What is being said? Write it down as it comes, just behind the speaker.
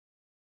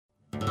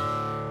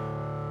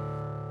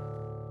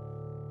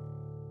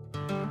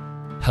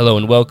Hello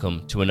and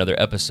welcome to another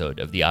episode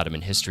of the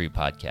Ottoman History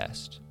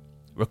Podcast.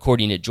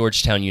 Recording at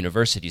Georgetown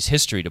University's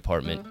History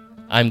Department,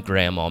 I'm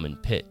Graham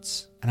Almond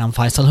Pitts. And I'm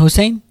Faisal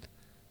Hussein.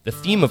 The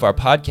theme of our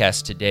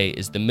podcast today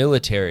is the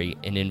military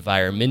and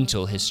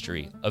environmental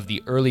history of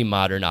the early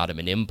modern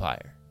Ottoman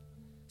Empire.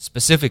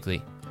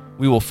 Specifically,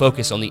 we will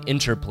focus on the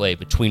interplay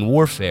between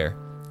warfare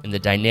and the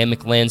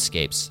dynamic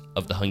landscapes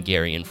of the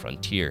Hungarian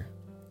frontier.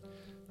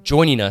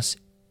 Joining us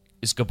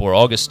is Gabor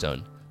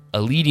Agoston, a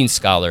leading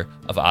scholar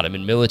of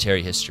Ottoman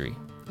military history.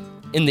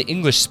 In the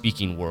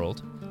English-speaking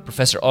world,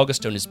 Professor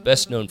Agoston is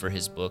best known for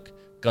his book,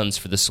 Guns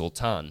for the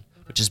Sultan,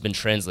 which has been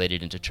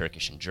translated into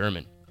Turkish and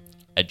German.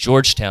 At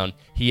Georgetown,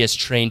 he has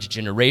trained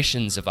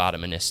generations of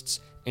Ottomanists,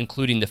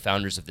 including the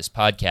founders of this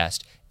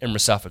podcast,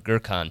 Mustafa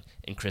Gurkhan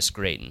and Chris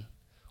Grayton.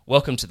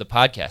 Welcome to the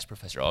podcast,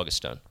 Professor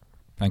Agoston.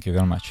 Thank you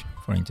very much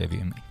for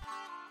interviewing me.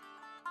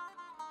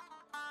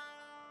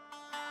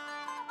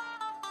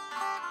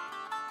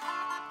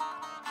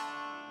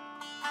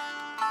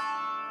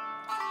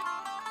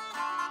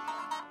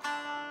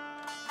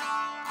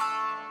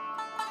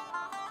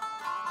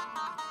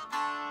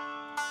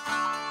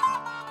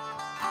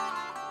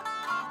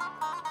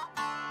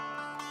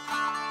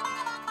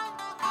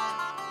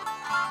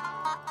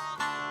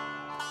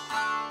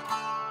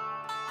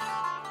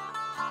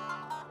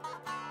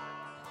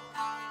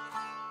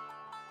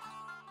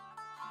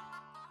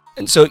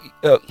 And so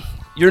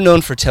you're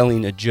known for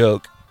telling a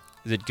joke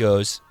that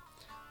goes,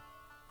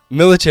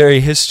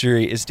 military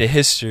history is to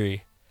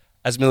history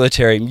as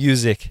military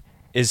music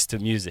is to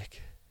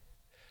music.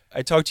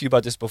 I talked to you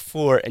about this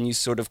before, and you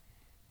sort of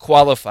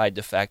qualified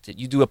the fact that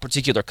you do a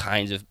particular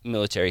kind of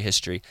military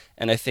history.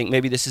 And I think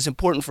maybe this is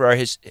important for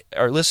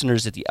our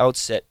listeners at the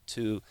outset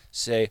to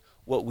say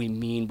what we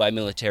mean by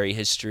military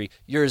history.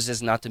 Yours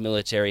is not the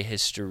military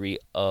history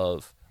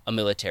of a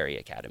military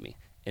academy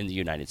in the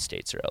United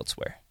States or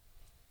elsewhere.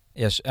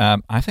 Yes,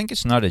 I think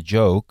it's not a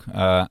joke.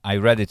 I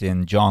read it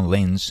in John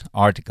Lynn's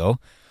article,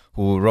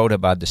 who wrote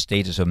about the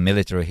status of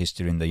military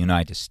history in the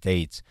United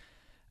States.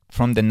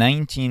 From the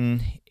 1990s,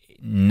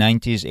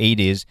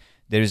 80s,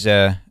 there is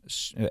a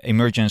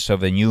emergence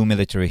of a new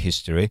military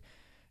history,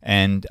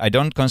 and I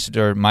don't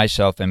consider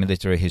myself a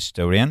military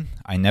historian.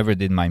 I never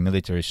did my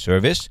military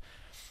service,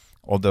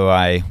 although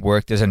I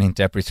worked as an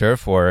interpreter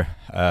for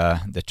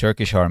the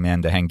Turkish army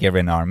and the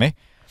Hungarian army.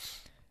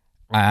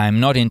 I'm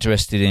not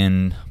interested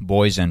in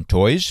boys and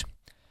toys,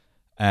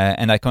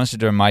 and I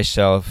consider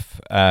myself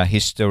a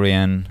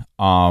historian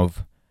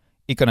of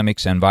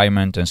economics,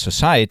 environment, and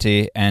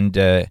society, and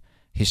a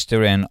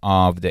historian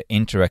of the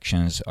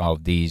interactions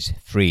of these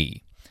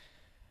three.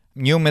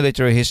 New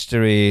military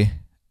history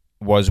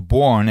was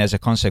born as a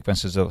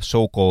consequence of a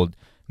so-called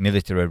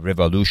military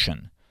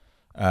revolution,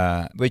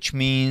 which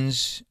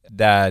means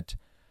that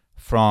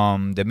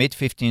from the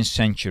mid-15th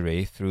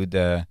century through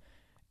the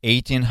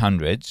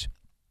 1800s,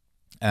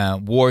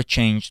 war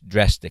changed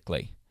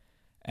drastically,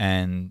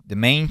 and the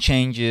main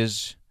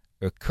changes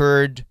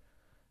occurred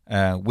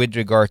with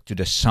regard to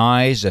the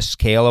size, the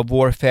scale of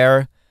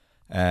warfare,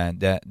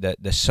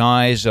 the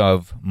size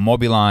of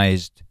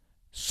mobilized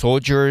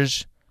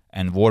soldiers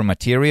and war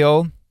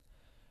material,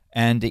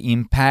 and the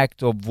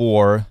impact of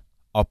war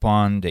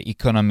upon the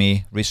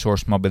economy,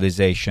 resource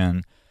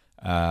mobilization,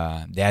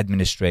 the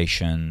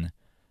administration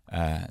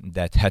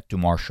that had to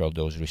marshal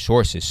those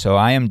resources. So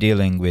I am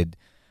dealing with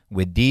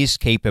these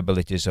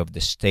capabilities of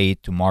the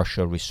state to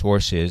marshal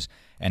resources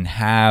and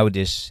how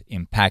this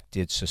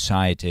impacted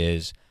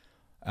societies,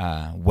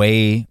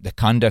 way the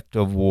conduct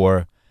of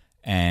war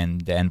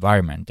and the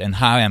environment, and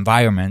how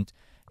environment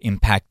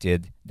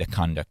impacted the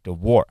conduct of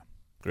war.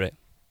 Great.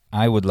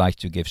 I would like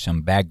to give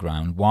some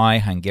background why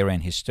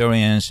Hungarian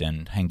historians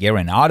and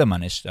Hungarian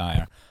Ottomanists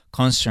are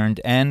concerned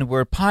and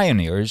were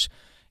pioneers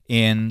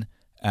in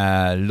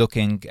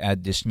looking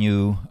at this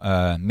new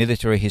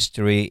military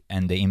history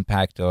and the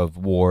impact of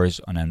wars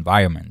on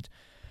environment.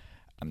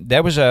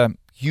 There was a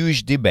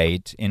huge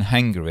debate in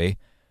Hungary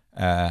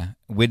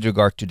with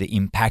regard to the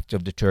impact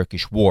of the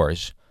Turkish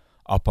wars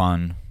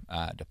upon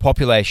the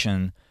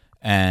population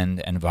and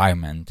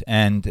environment.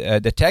 And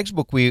the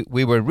textbook we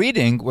were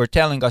reading were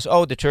telling us,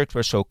 the Turks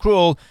were so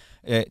cruel,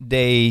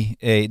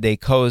 they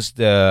caused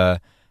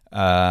the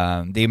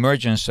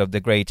emergence of the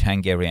Great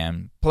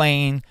Hungarian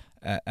Plain,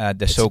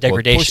 the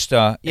so-called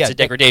pusta. It's a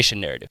degradation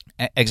narrative.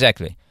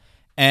 Exactly.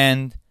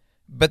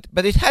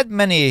 But it had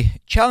many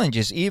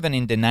challenges even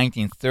in the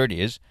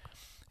 1930s.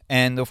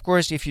 And of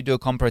course, if you do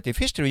comparative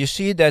history, you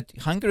see that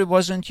Hungary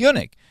wasn't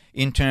unique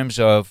in terms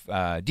of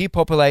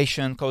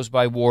depopulation caused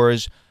by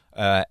wars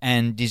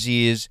and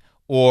disease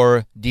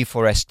or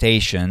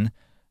deforestation.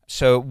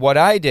 So what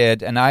I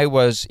did, and I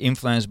was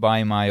influenced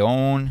by my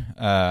own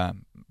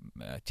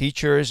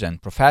teachers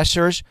and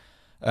professors,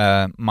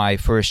 my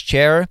first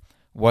chair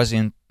was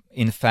in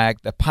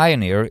fact a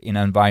pioneer in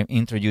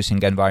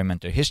introducing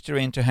environmental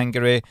history into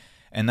Hungary.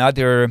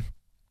 Another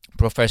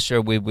professor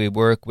we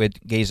work with,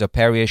 Geza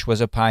Perjes,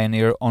 was a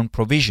pioneer on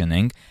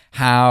provisioning,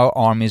 how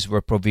armies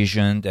were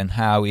provisioned and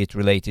how it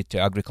related to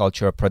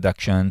agricultural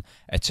production,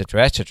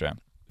 etc., etc.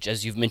 which,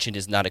 as you've mentioned,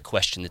 is not a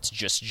question that's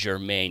just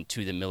germane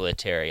to the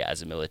military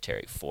as a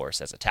military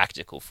force, as a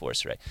tactical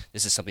force, right?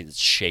 This is something that's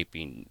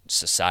shaping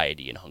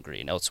society in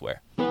Hungary and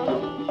elsewhere.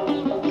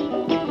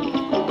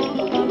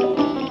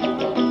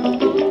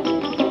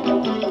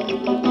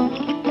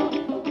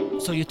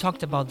 So you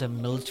talked about the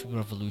military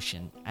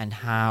revolution and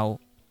how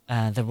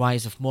the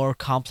rise of more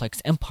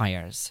complex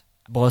empires,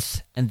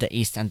 both in the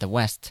East and the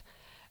West,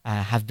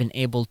 have been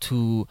able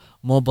to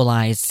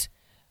mobilize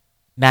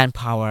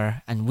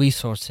manpower and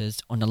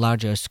resources on a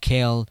larger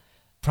scale,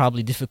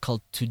 probably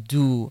difficult to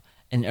do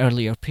in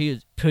earlier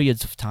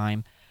periods of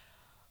time.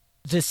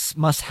 This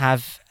must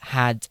have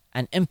had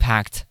an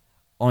impact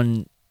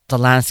on the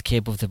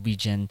landscape of the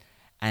region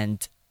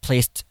and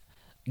placed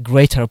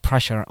greater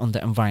pressure on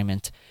the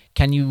environment.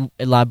 Can you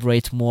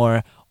elaborate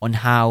more on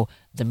how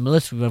the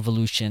military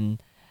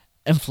revolution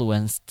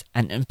influenced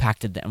and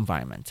impacted the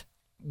environment?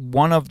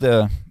 One of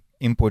the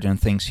important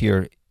things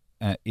here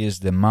is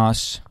the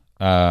mass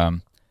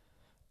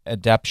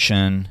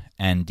adoption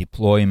and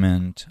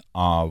deployment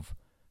of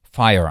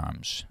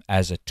firearms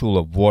as a tool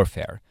of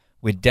warfare,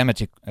 which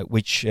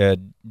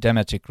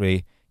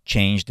dramatically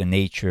changed the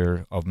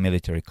nature of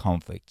military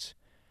conflicts.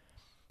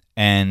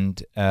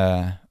 And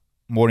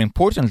more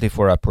importantly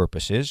for our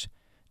purposes,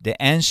 the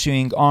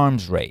ensuing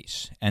arms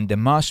race and the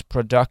mass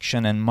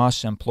production and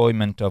mass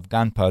employment of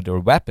gunpowder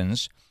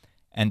weapons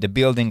and the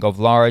building of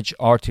large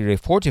artillery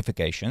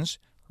fortifications,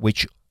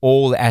 which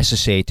all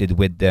associated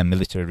with the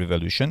military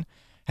revolution,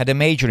 had a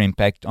major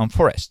impact on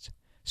forests.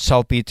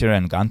 Saltpeter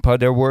and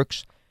gunpowder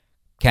works,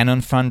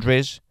 cannon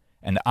foundries,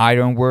 and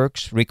iron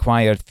works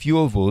required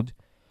fuel wood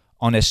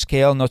on a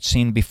scale not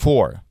seen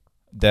before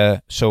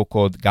the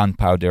so-called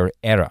gunpowder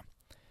era.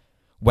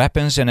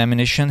 Weapons and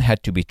ammunition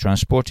had to be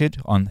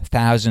transported on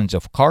thousands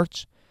of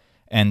carts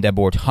and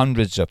aboard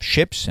hundreds of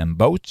ships and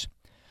boats,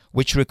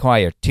 which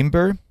required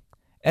timber,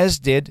 as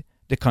did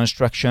the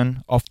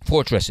construction of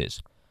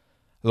fortresses.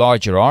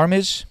 Larger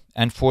armies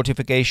and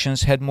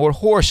fortifications had more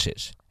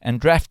horses and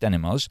draft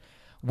animals,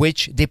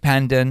 which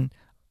depended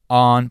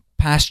on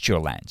pasture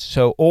lands.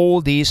 So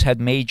all these had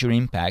major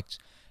impacts.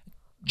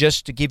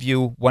 Just to give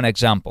you one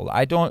example,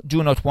 I do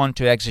not want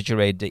to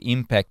exaggerate the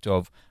impact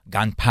of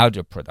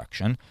gunpowder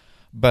production,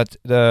 but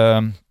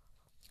the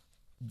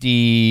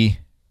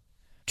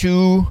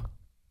two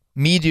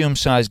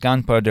medium-sized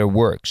gunpowder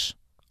works,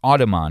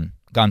 Ottoman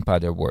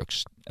gunpowder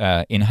works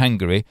in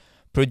Hungary,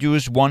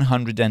 produced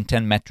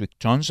 110 metric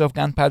tons of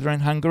gunpowder in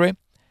Hungary,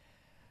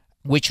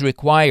 which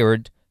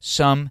required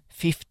some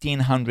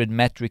 1,500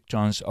 metric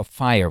tons of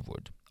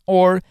firewood,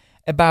 or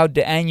about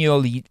the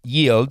annual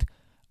yield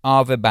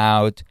of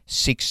about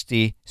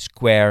 60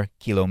 square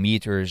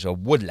kilometers of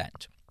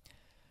woodland.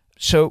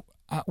 So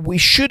we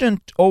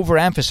shouldn't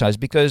overemphasize,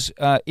 because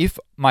if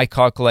my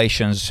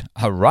calculations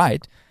are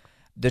right,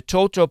 the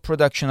total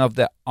production of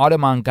the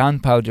Ottoman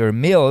gunpowder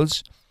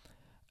mills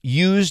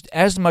used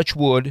as much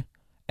wood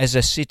as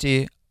a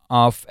city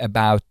of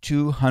about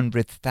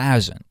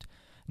 200,000.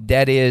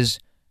 That is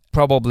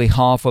probably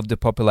half of the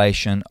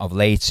population of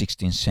late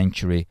 16th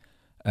century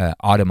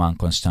Ottoman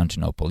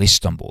Constantinople,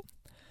 Istanbul.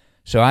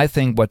 So I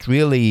think what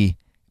really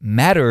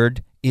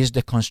mattered is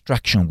the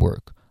construction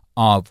work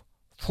of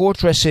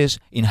fortresses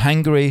in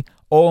Hungary.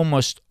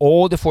 Almost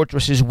all the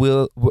fortresses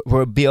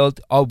were built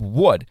of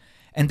wood,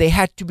 and they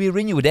had to be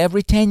renewed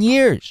every 10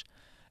 years.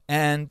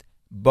 And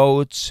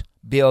boats,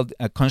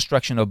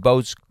 construction of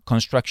boats,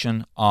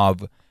 construction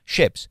of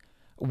ships.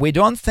 We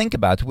don't think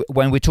about,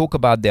 when we talk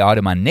about the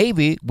Ottoman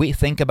Navy, we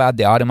think about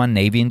the Ottoman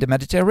Navy in the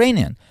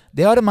Mediterranean.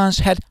 The Ottomans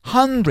had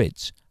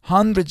hundreds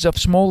of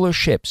smaller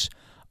ships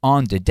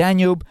on the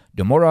Danube,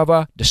 the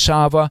Morava, the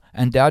Sava,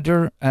 and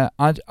the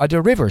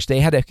other rivers.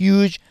 They had a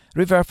huge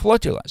river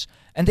flotillas,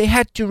 and they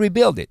had to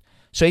rebuild it.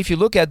 So if you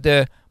look at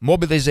the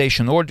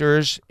mobilization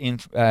orders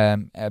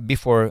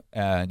before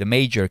the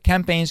major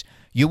campaigns,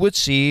 you would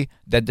see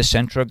that the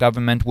central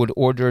government would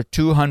order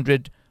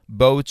 200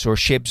 boats or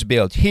ships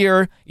built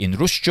here in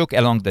Ruszczyk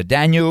along the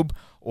Danube,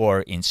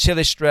 or in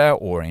Silistra,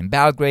 or in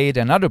Belgrade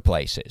and other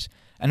places.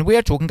 And we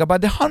are talking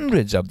about the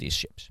hundreds of these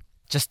ships.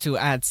 Just to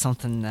add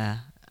something,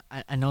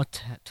 a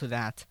note to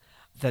that,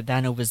 the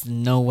Danube is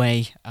in no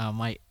way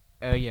my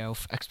area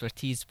of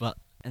expertise, but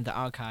in the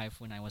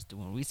archive, when I was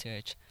doing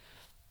research,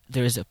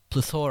 there is a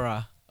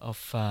plethora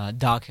of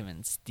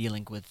documents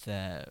dealing with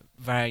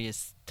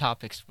various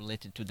topics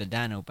related to the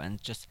Danube, and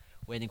just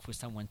waiting for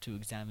someone to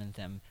examine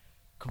them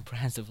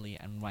comprehensively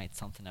and write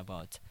something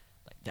about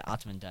the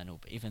Ottoman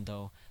Danube, even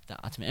though the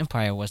Ottoman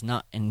Empire was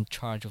not in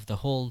charge of the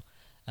whole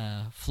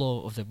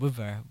flow of the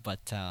river,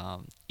 but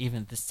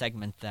even this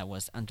segment that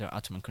was under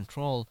Ottoman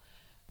control,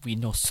 we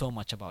know so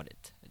much about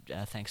it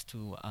thanks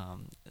to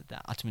the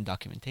Ottoman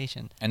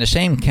documentation. And the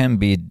same can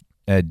be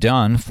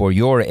done for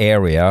your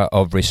area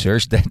of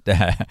research,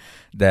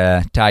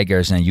 the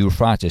Tigris and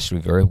Euphrates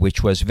River,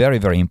 which was very,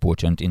 very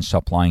important in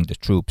supplying the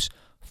troops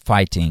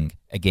fighting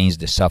against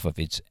the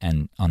Safavids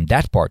and on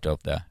that part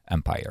of the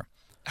empire.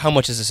 How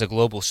much is this a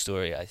global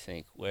story, I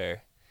think,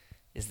 where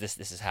is this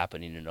is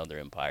happening in other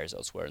empires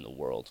elsewhere in the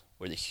world,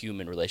 where the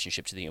human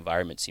relationship to the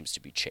environment seems to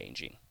be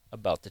changing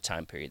about the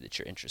time period that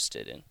you're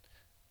interested in,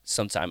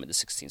 sometime in the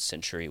 16th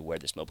century, where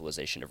this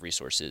mobilization of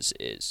resources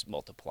is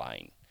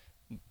multiplying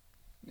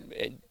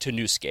to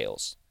new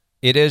scales.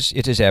 It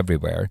is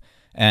everywhere,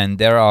 and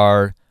there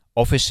are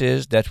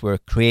offices that were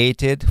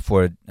created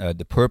for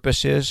the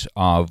purposes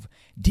of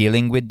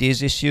dealing with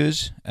these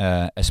issues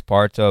as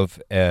part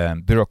of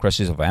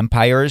bureaucracies of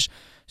empires.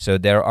 So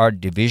there are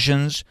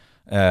divisions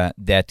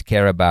that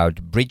care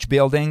about bridge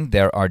building.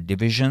 There are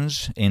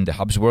divisions in the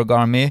Habsburg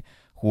army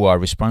who are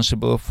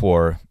responsible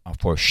for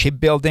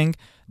shipbuilding.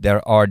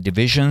 There are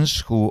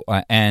divisions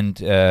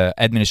and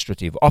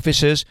administrative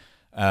offices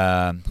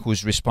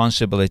whose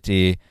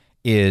responsibility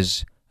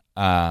is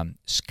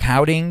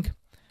scouting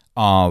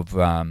of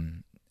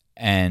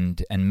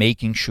and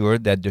making sure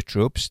that the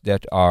troops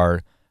that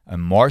are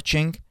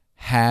marching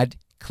had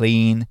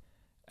clean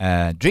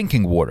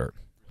drinking water,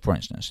 for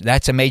instance.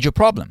 That's a major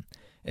problem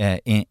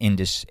in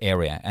this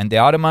area, and the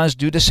Ottomans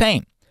do the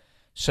same.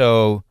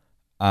 So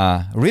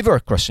river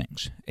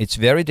crossings, it's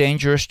very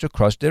dangerous to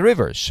cross the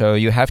rivers. So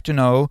you have to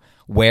know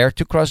where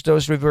to cross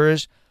those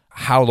rivers,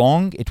 how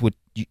long it would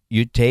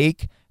you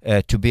take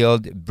to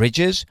build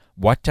bridges,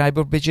 what type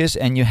of bridges,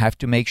 and you have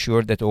to make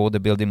sure that all the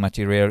building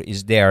material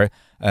is there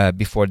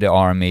before the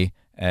army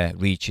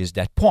reaches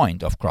that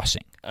point of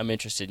crossing. I'm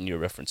interested in your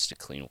reference to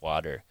clean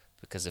water,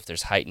 because if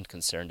there's heightened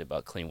concern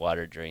about clean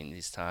water during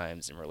these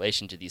times in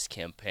relation to these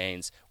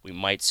campaigns, we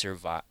might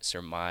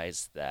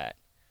surmise that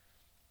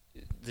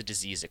the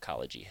disease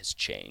ecology has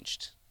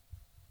changed.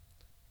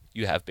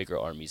 You have bigger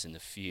armies in the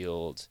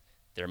field.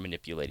 They're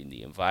manipulating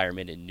the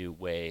environment in new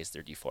ways.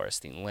 They're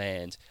deforesting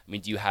land. I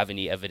mean, do you have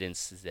any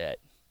evidence that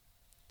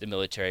the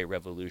military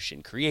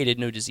revolution created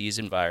no disease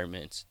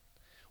environment?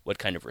 What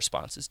kind of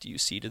responses do you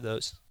see to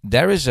those?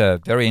 There is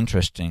a very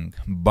interesting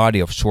body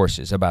of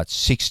sources, about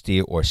 60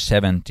 or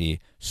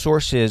 70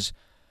 sources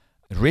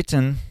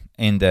written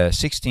in the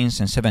 16th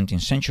and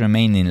 17th century,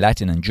 mainly in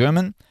Latin and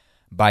German,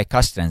 by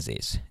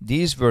castrenses.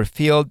 These were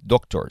field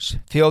doctors,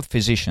 field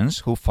physicians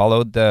who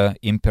followed the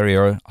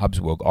Imperial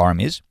Habsburg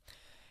armies,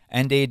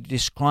 and they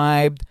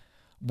described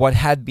what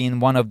had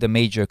been one of the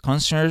major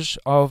concerns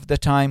of the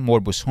time,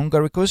 morbus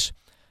hungaricus,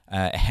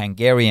 a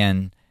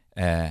Hungarian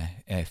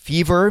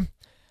fever,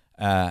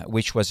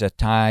 which was a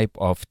type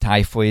of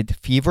typhoid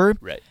fever.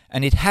 Right.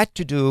 And it had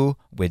to do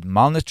with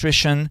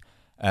malnutrition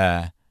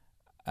and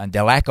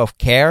the lack of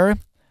care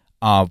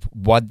of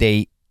what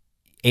they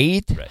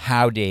ate, right.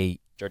 How they...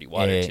 Dirty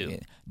water, too.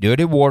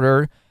 Dirty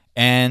water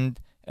and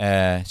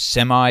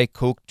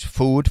semi-cooked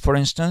food, for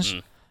instance,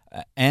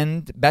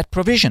 and bad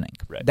provisioning.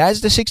 Right. That's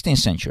the 16th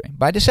century.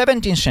 By the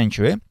 17th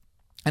century,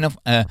 and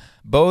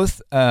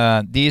both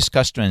these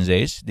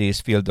castrenses,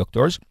 these field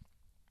doctors,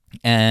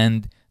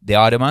 and the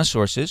Ottoman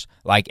sources,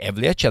 like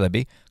Evliya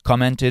Çelebi,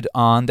 commented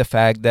on the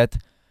fact that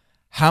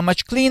how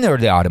much cleaner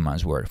the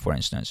Ottomans were, for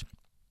instance,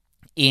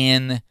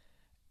 in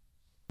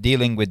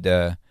dealing with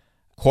the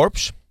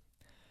corpse.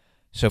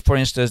 So, for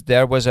instance,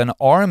 there was an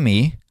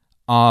army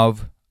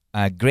of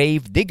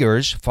grave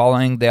diggers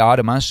following the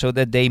Ottomans so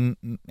that they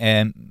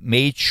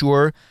made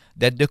sure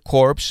that the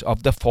corpse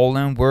of the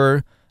fallen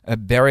were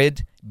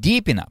buried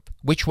deep enough,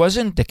 which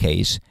wasn't the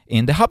case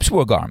in the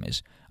Habsburg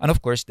armies. And,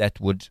 of course,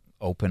 that would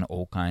open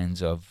all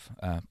kinds of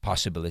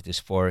possibilities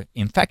for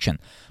infection.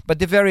 But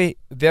the very,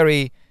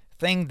 very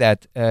thing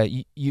that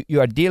you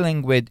are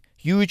dealing with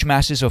huge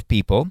masses of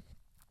people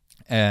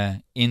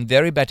in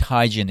very bad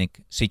hygienic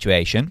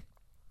situation,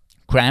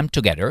 crammed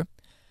together,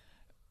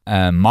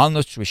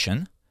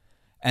 malnutrition,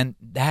 and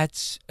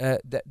that's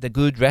the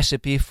good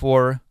recipe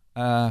for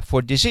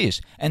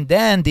disease. And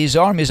then these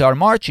armies are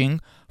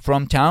marching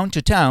from town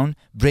to town,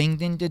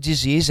 bringing the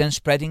disease and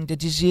spreading the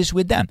disease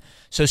with them.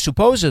 So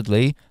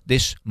supposedly,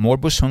 this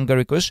morbus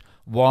hungaricus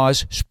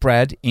was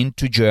spread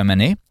into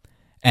Germany,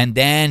 and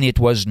then it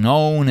was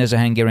known as a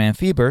Hungarian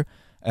fever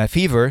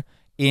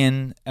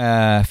in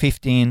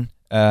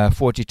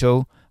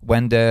 1542,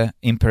 when the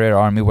Imperial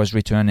Army was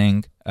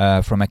returning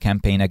from a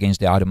campaign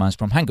against the Ottomans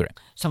from Hungary.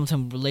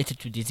 Something related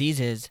to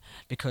diseases,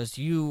 because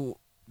you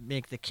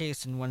make the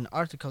case in one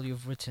article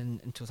you've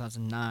written in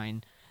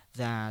 2009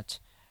 that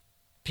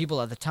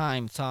people at the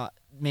time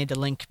made a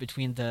link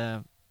between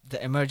the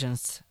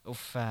emergence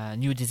of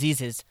new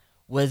diseases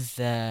with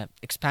the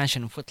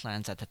expansion of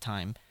wetlands at the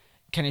time.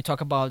 Can you talk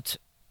about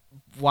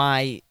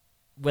why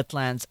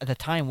wetlands at the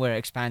time were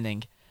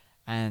expanding,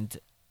 and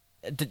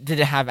did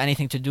it have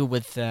anything to do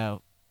with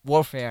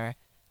warfare?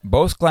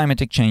 Both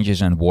climatic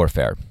changes and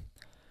warfare.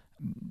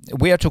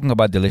 We are talking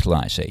about the Little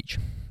Ice Age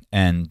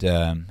and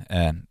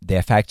the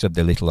effects of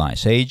the Little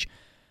Ice Age.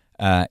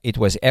 It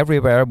was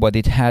everywhere, but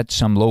it had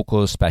some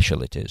local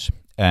specialties.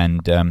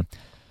 And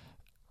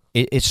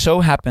it so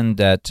happened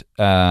that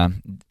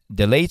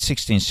the late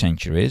 16th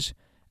centuries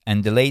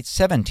and the late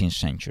 17th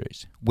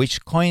centuries,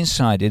 which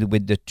coincided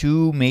with the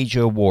two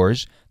major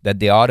wars that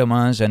the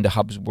Ottomans and the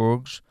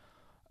Habsburgs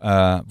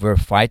were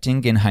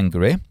fighting in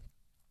Hungary,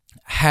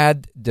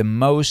 had the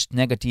most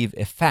negative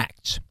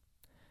effects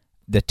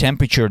the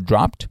temperature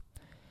dropped,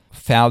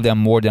 fell down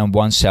more than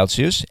 1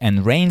 Celsius,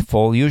 and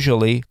rainfall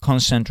usually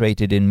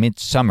concentrated in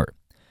midsummer.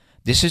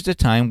 This is the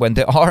time when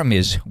the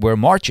armies were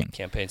marching.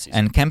 Campaign season.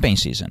 And campaign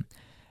season.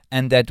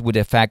 And that would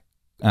affect,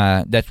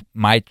 that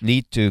might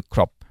lead to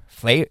crop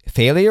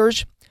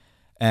failures,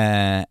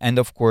 and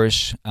of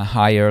course,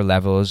 higher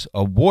levels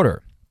of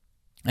water.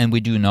 And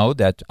we do know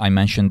that I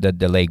mentioned that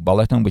the Lake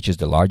Balaton, which is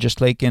the largest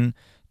lake in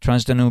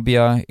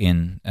Transdanubia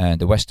in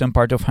the western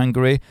part of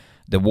Hungary,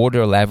 the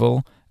water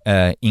level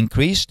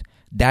increased.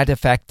 That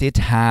affected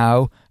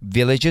how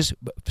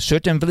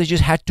certain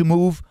villages had to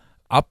move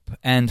up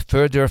and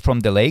further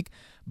from the lake.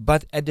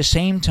 But at the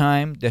same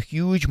time, the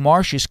huge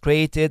marshes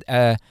created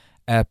a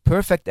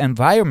perfect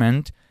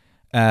environment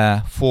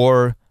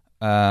for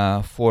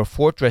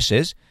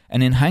fortresses.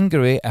 And in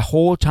Hungary, a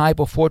whole type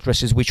of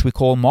fortresses, which we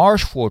call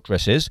marsh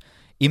fortresses,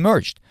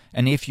 emerged.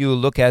 And if you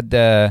look at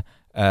the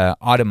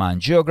Ottoman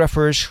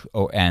geographers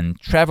and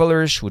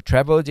travelers who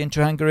traveled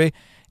into Hungary,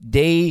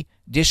 they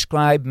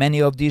describe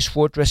many of these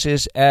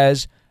fortresses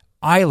as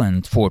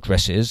island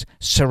fortresses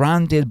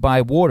surrounded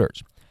by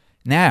waters.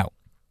 Now,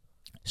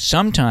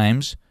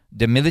 sometimes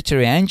the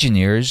military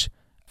engineers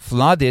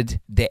flooded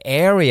the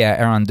area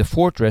around the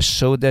fortress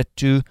so that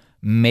to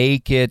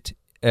make it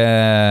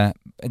so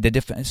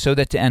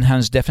that to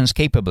enhance defense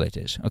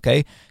capabilities.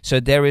 Okay,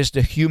 so there is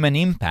the human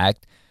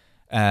impact,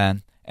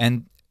 and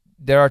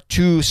there are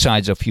two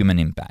sides of human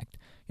impact.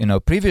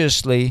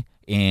 Previously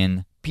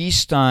in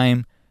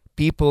peacetime,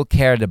 people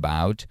cared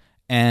about,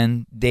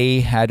 and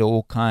they had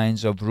all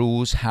kinds of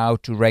rules how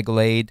to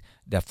regulate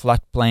the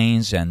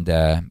floodplains and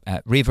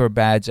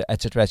riverbeds,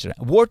 etc., etc.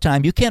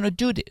 Wartime, you cannot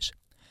do this.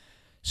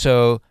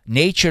 So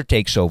nature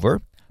takes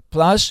over,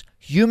 plus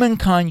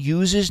humankind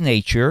uses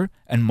nature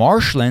and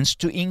marshlands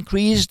to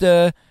increase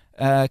the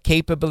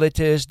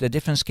capabilities, the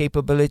defense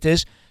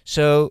capabilities.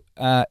 So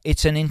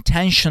it's an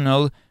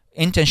intentionally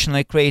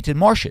created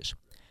marshes.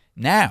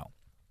 Now,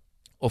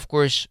 of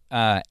course,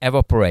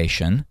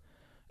 evaporation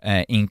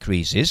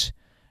increases,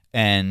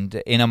 and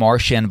in a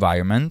marshy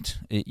environment,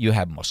 you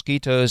have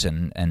mosquitoes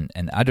and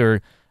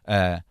other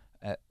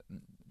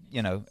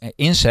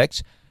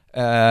insects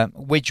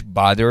which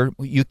bother.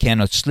 You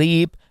cannot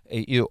sleep.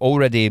 You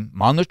already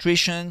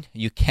malnutrition.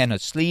 You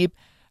cannot sleep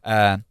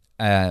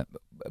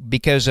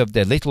because of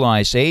the little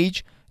ice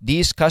age.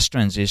 These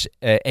custrances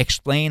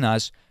explain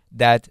us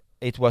that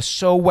it was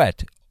so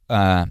wet.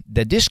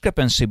 The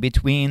discrepancy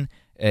between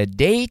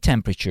day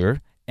temperature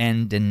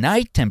and the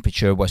night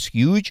temperature was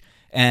huge,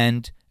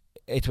 and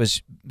it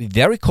was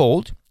very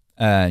cold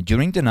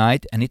during the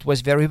night, and it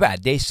was very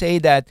wet. They say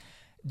that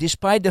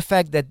despite the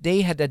fact that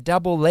they had a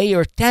double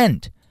layer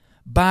tent,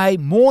 by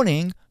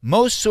morning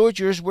most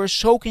soldiers were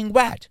soaking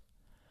wet.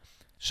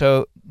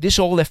 So this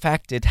all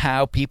affected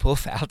how people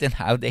felt and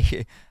how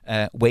they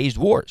waged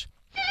wars.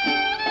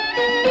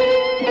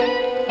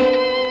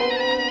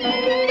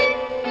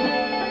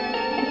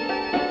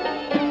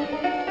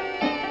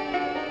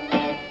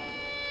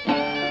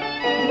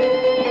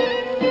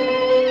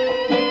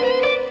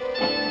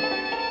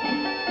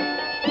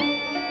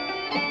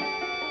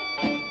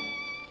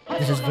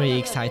 This is very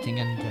exciting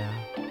and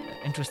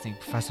interesting,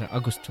 Professor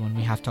Agoston.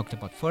 We have talked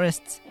about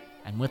forests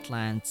and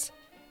wetlands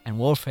and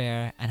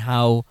warfare and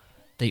how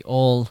they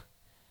all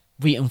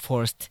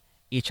reinforced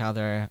each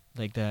other,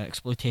 like the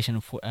exploitation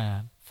of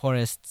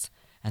forests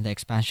and the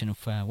expansion of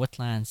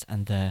wetlands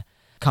and the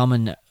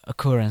common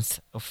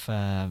occurrence of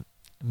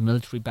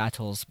military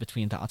battles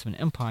between the Ottoman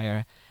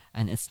Empire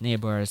and its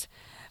neighbors.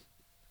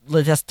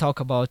 Let us talk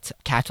about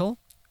cattle,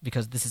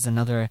 because this is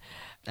another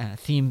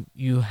theme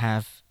you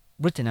have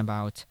written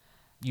about.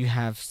 You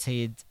have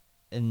said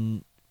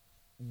in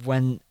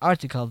one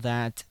article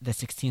that the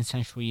 16th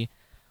century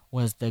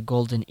was the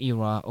golden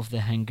era of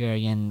the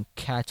Hungarian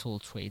cattle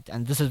trade.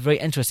 And this is very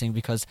interesting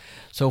because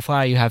so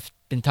far you have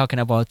been talking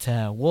about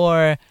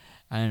war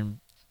and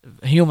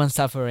human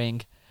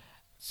suffering.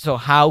 So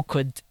how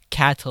could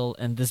cattle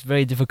in this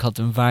very difficult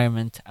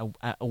environment,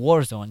 a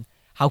war zone,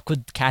 how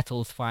could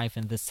cattle thrive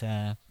in this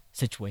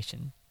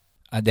situation?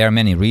 There are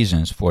many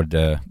reasons for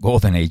the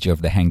golden age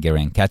of the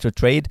Hungarian cattle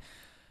trade.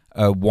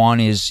 One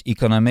is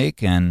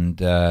economic, and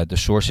the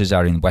sources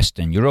are in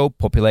Western Europe.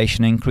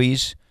 Population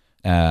increase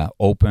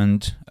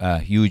opened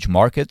huge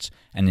markets,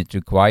 and it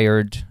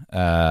required,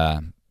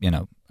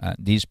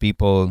 these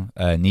people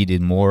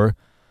needed more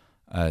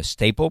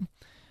staple.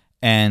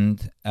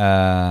 And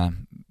the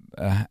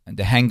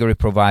Hungary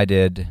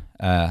provided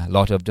a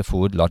lot of the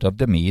food, a lot of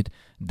the meat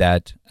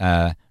that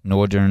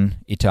northern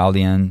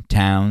Italian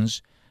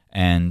towns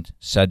and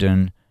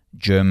southern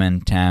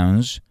German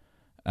towns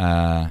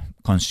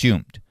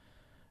consumed.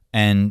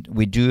 And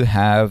we do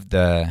have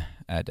the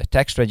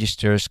tax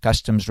registers,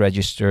 customs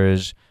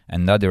registers,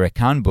 and other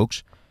account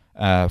books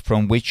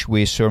from which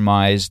we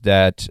surmise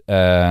that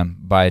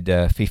by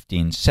the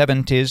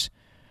 1570s,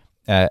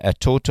 a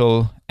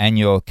total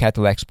annual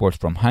cattle export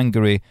from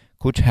Hungary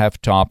could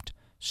have topped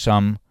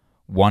some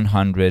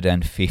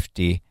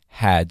 150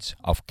 heads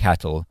of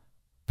cattle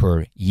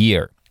per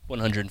year.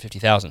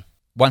 150,000.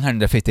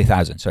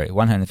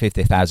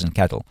 150,000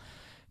 cattle.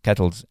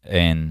 cattle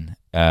in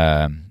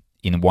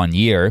 1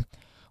 year,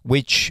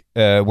 which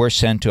were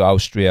sent to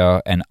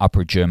Austria and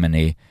Upper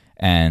Germany,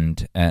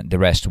 and the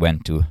rest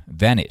went to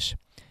Venice.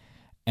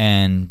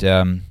 And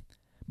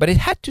but it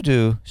had to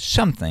do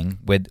something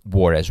with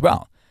war as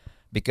well,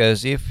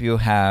 because if you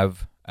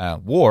have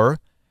war,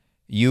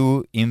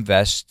 you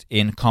invest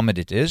in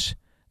commodities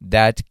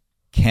that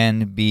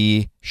can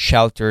be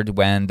sheltered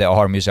when the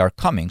armies are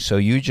coming. So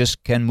you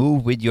just can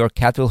move with your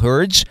cattle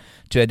herds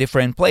to a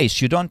different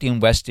place. You don't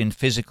invest in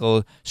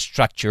physical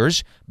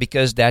structures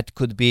because that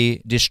could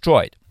be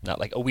destroyed. Not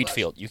like a wheat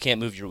field. You can't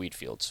move your wheat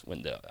fields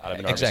when the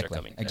Ottoman armies are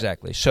coming.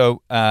 Exactly.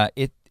 So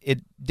it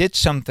did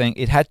something.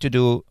 It had to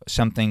do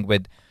something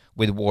with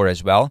war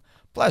as well.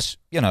 Plus,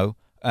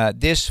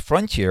 this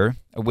frontier,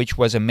 which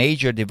was a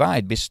major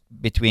divide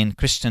between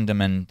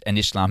Christendom and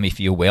Islam, if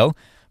you will,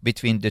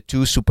 between the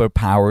two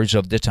superpowers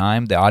of the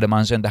time, the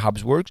Ottomans and the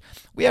Habsburgs,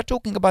 we are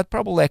talking about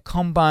probably a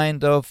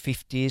combined of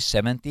 50,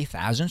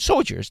 70,000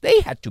 soldiers. They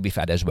had to be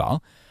fed as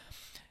well.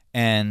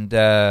 And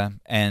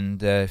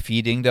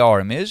feeding the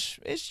armies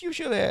is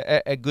usually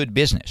a good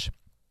business.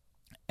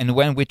 And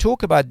when we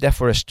talk about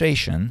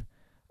deforestation,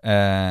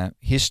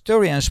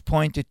 historians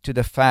pointed to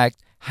the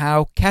fact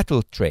how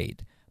cattle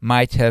trade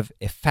might have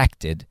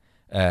affected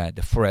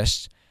the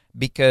forests,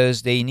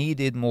 because they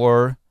needed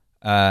more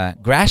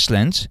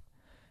grasslands.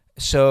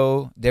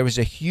 So there is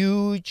a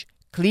huge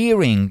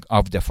clearing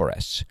of the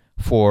forests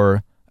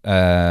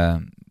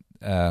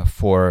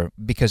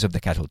because of the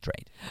cattle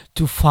trade.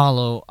 To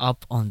follow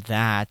up on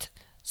that,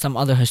 some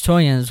other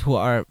historians who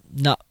are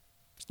not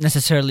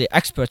necessarily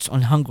experts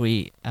on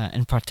Hungary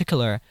in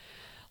particular,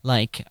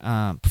 like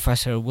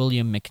Professor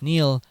William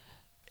McNeill,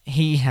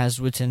 he has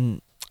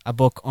written a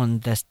book on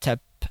the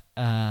steppe,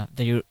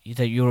 the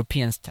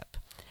European steppe.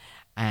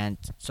 And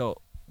so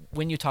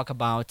when you talk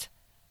about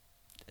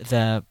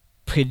the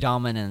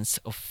predominance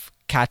of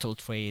cattle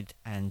trade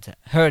and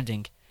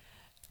herding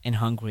in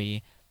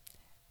Hungary,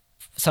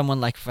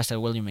 someone like Professor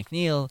William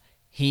McNeill,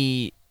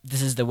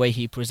 this is the way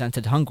he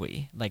presented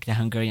Hungary, like the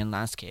Hungarian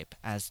landscape,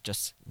 as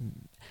just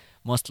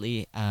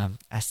mostly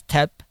a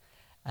steppe,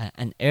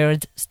 an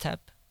arid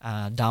steppe,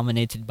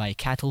 dominated by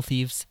cattle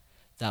thieves.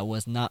 That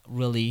was not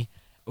really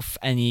of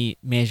any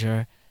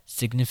major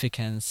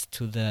significance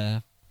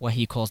to what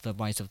he calls the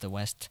rise of the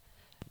West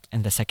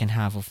in the second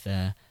half of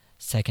the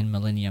second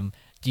millennium.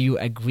 Do you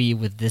agree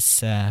with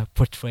this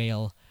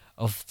portrayal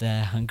of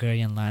the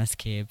Hungarian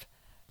landscape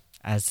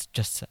as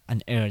just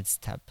an arid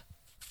steppe?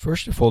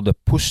 First of all, the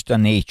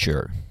puszta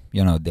nature,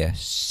 the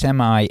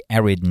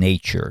semi-arid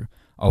nature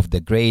of the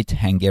great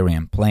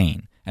Hungarian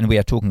plain, and we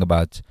are talking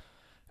about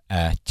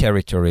a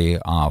territory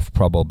of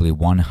probably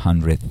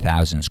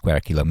 100,000 square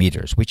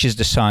kilometers, which is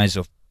the size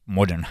of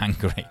modern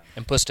Hungary.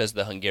 And puszta is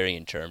the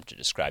Hungarian term to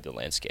describe the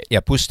landscape. Yeah,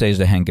 puszta is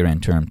the Hungarian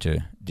term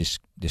to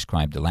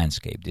describe the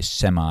landscape, this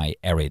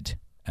semi-arid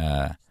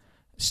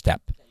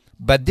steppe.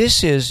 But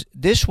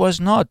this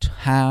was not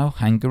how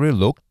Hungary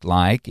looked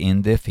like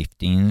in the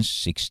 15th,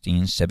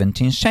 16th,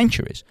 17th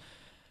centuries.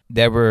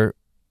 There were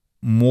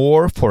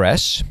more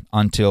forests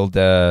until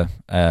the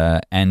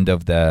end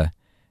of the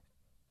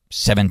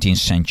 17th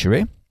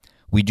century.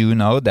 We do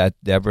know that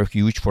there were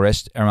huge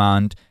forests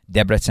around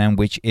Debrecen,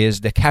 which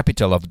is the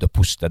capital of the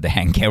puszta, the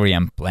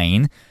Hungarian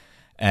plain.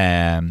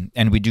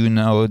 And we do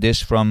know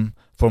this from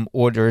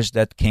orders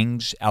that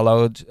kings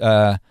allowed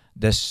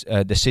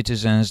the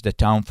citizens, the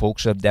town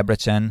folks of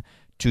Debrecen,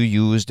 to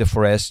use the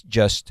forest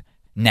just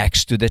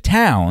next to the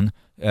town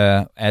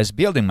as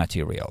building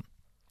material.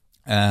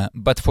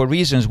 But for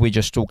reasons we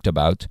just talked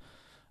about,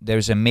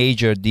 there's a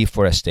major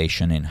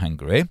deforestation in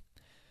Hungary.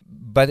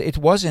 But it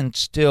wasn't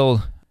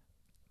still,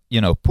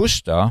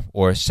 puszta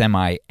or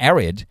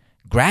semi-arid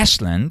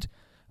grassland,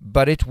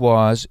 but it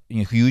was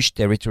huge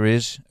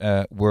territories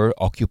were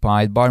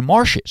occupied by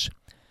marshes.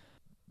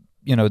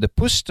 The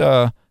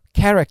puszta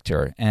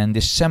character and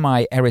the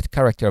semi-arid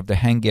character of the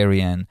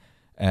Hungarian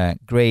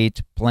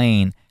Great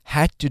Plain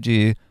had to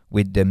do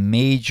with the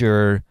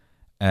major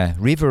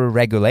river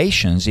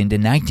regulations in the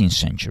 19th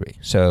century.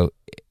 So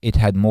it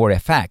had more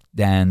effect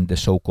than the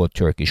so-called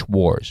Turkish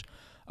wars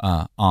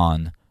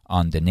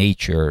on the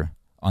nature,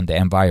 on the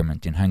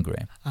environment in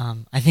Hungary.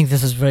 I think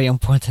this is very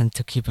important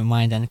to keep in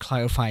mind and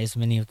clarifies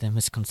many of the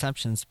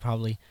misconceptions.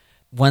 Probably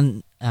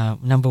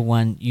number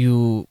one,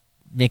 you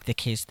make the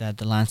case that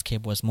the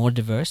landscape was more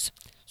diverse.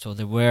 So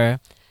there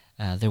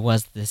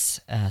was this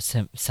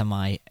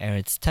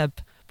semi-arid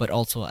steppe, but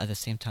also at the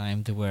same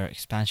time there were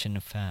expansion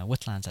of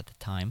wetlands at the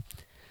time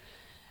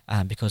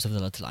because of the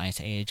Little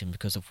Ice Age and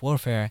because of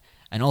warfare.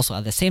 And also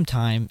at the same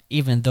time,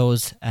 even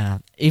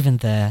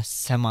the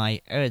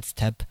semi-arid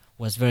steppe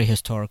was very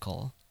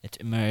historical. It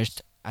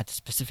emerged at a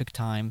specific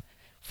time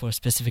for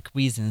specific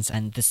reasons,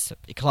 and this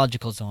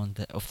ecological zone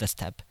of the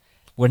steppe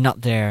were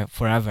not there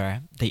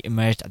forever. They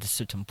emerged at a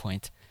certain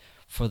point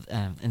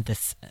in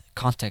this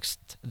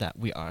context that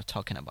we are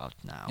talking about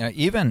now.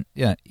 Even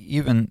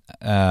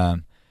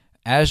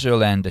as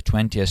early in the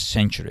 20th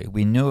century,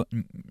 we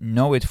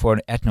know it for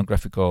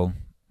ethnographical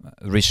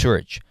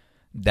research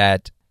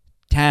that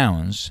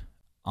towns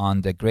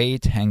on the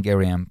Great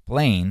Hungarian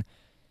Plain,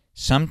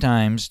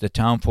 sometimes the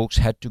town folks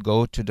had to go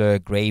to the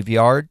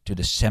graveyard, to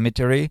the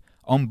cemetery,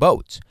 on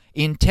boats,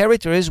 in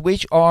territories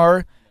which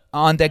are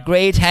on the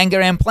Great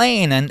Hungarian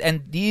Plain.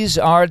 And these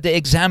are the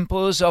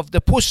examples of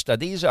the puszta.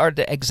 These are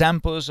the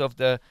examples of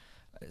the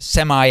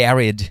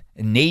semi-arid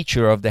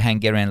nature of the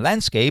Hungarian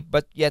landscape,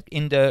 but yet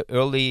in the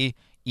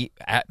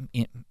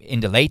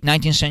late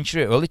 19th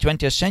century, early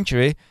 20th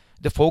century,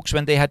 the folks,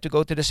 when they had to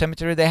go to the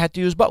cemetery, they had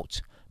to use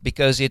boats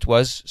because it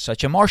was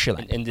such a marshy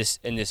land. And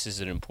this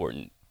is an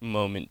important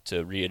moment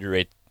to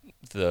reiterate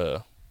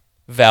the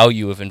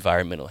value of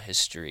environmental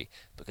history,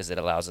 because it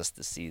allows us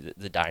to see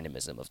the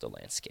dynamism of the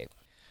landscape.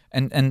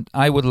 And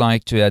I would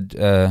like to add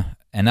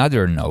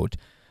another note,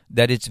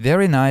 that it's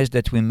very nice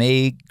that we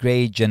make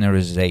great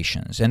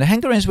generalizations. And the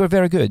Hungarians were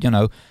very good,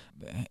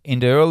 In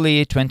the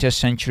early 20th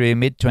century,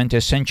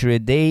 mid-20th century,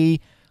 they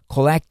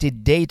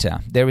collected data.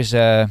 There is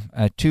a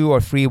 2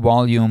 or 3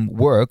 volume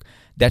work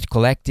that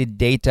collected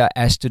data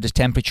as to the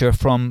temperature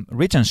from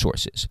written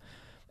sources.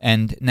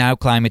 And now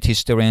climate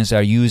historians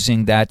are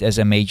using that as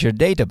a major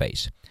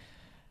database.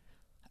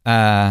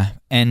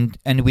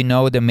 And we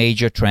know the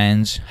major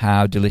trends,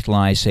 how the Little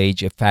Ice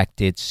Age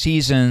affected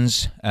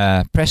seasons,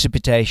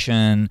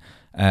 precipitation,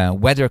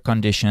 weather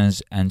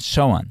conditions, and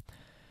so on.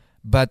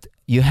 But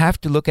you have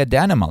to look at the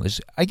anomalies.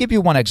 I give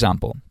you one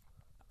example.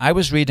 I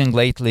was reading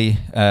lately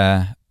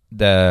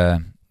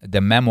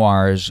the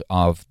memoirs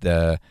of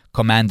the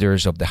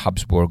commanders of the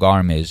Habsburg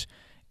armies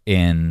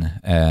in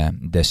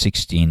the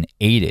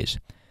 1680s.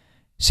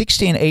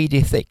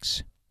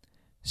 1686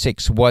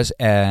 was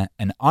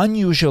an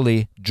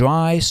unusually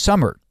dry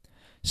summer.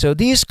 So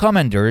these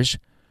commanders,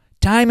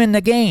 time and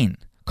again,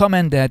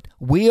 comment that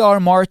we are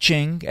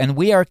marching and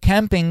we are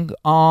camping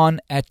on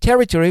a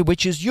territory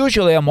which is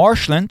usually a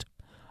marshland,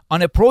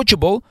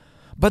 unapproachable,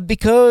 but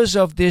because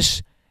of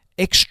this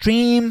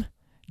extreme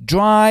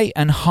dry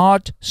and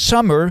hot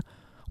summer,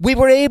 we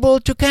were able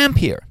to camp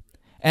here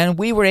and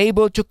we were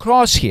able to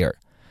cross here.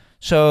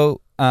 So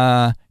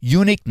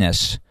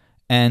uniqueness,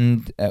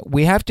 and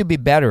we have to be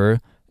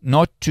better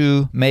not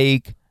to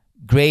make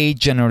great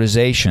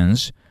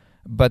generalizations,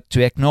 but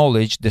to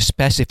acknowledge the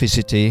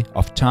specificity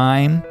of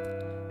time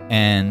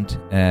and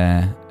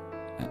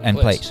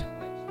place.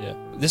 Yeah.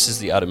 This is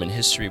the Ottoman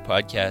History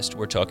Podcast.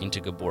 We're talking to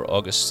Gabor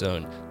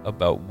Agoston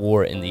about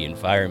war and the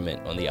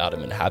environment on the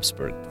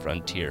Ottoman-Habsburg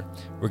frontier.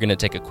 We're going to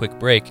take a quick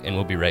break, and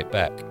we'll be right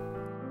back.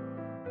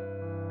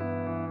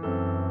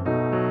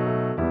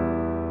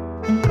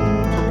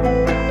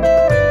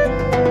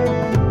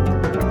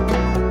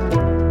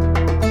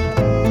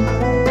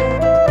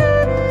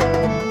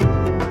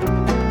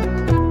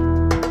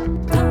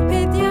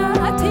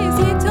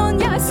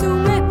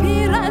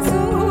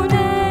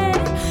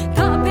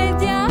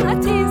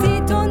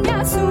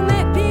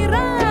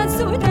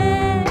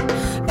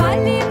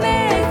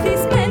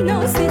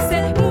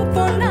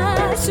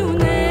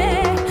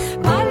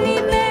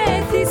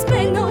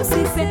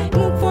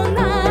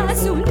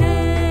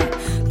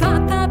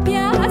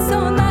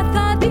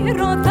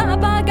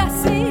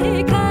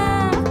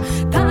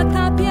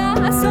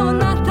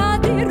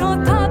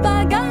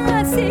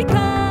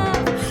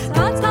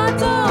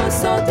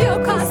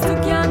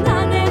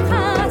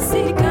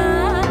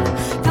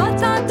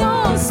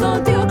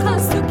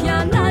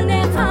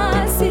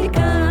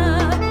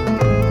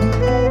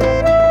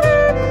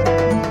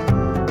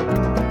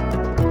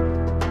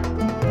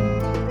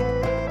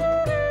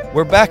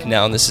 We're back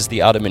now, and this is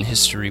the Ottoman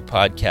History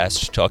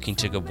Podcast, talking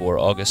to Gabor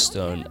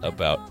Agoston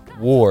about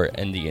war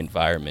and the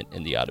environment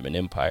in the Ottoman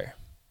Empire.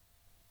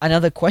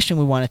 Another question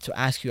we wanted to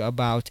ask you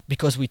about,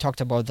 because we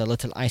talked about the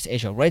Little Ice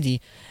Age already,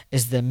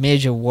 is the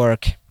major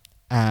work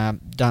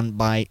done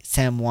by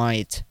Sam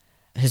White.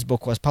 His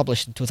book was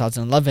published in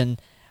 2011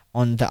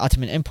 on the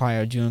Ottoman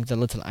Empire during the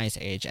Little Ice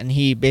Age, and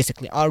he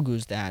basically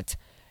argues that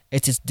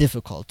it is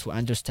difficult to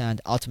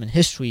understand Ottoman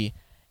history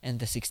in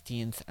the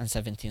 16th and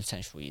 17th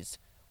centuries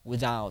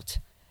without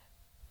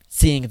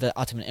seeing the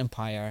Ottoman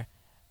Empire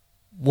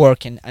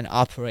working and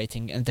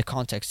operating in the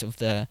context of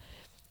the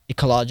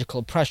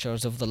ecological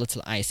pressures of the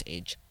Little Ice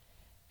Age.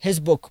 His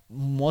book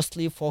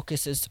mostly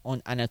focuses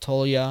on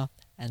Anatolia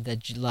and the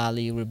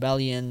Jalali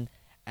rebellion,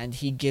 and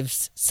he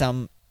gives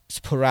some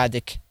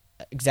sporadic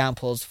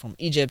examples from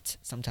Egypt,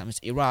 sometimes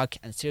Iraq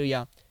and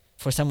Syria.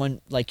 For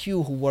someone like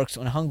you who works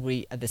on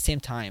Hungary at the same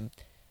time,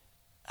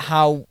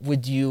 how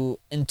would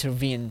you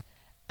intervene,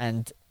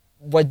 and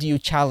what do you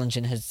challenge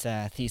in his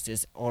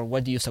thesis, or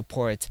what do you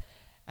support,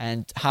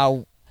 and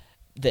how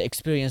the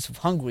experience of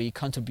Hungary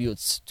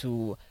contributes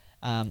to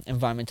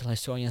environmental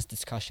historians'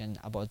 discussion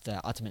about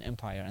the Ottoman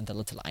Empire and the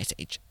Little Ice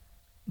Age?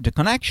 The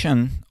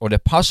connection, or the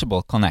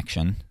possible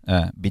connection,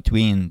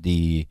 between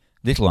the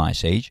Little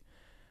Ice Age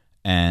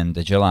and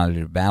the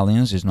Jalali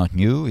rebellions is not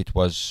new. It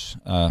was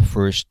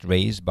first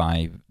raised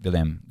by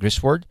Willem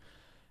Griswold,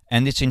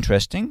 and it's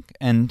interesting,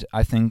 and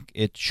I think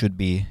it should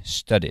be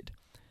studied.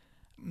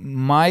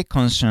 My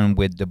concern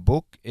with the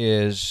book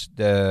is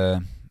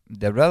the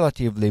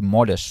relatively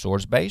modest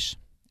source base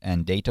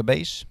and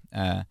database.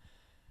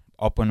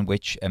 upon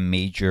which a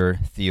major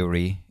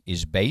theory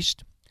is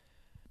based.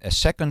 A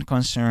second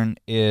concern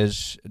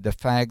is the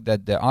fact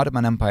that the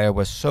Ottoman Empire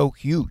was so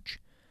huge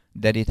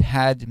that it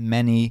had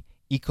many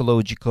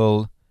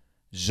ecological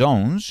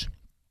zones,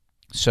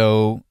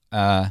 so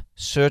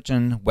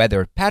certain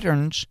weather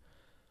patterns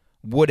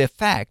would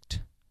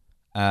affect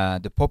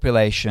the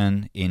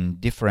population in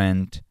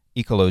different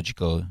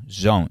ecological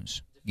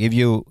zones. Give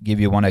you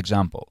one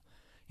example.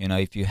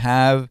 If you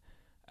have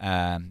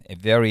a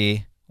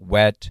very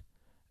wet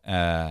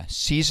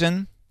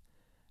season,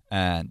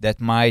 that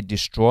might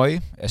destroy,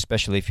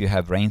 especially if you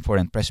have rainfall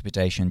and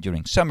precipitation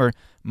during summer,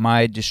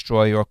 might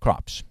destroy your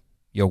crops,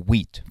 your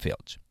wheat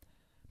fields.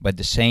 But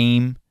the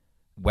same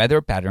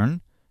weather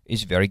pattern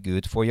is very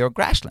good for your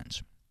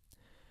grasslands.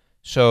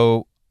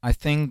 So I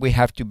think we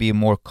have to be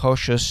more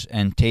cautious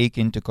and take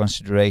into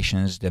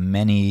considerations the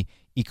many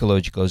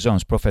ecological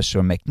zones.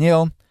 Professor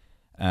McNeill,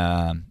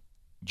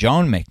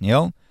 John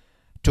McNeill,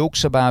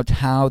 talks about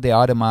how the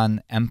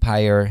Ottoman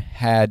Empire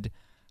had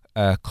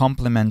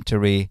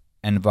complementary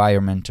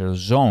environmental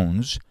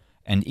zones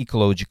and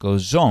ecological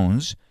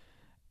zones,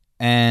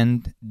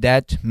 and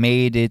that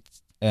made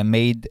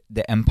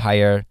the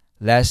empire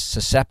less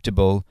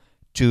susceptible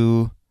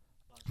to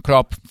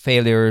crop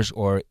failures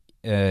or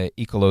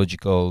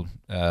ecological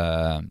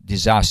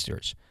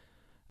disasters.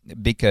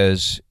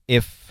 Because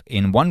if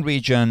in one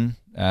region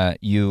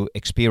you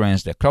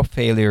experience the crop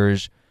failure,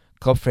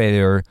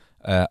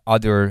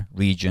 other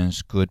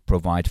regions could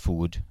provide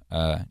food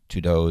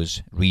to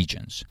those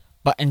regions.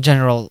 But in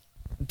general,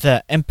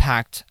 the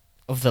impact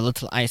of the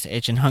Little Ice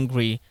Age in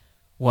Hungary,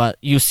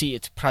 you see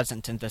it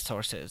present in the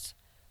sources,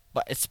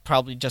 but it's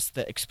probably just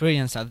the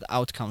experience and the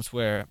outcomes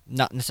were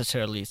not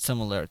necessarily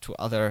similar to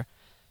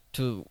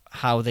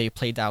how they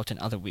played out in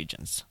other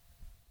regions.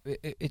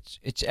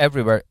 It's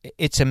everywhere.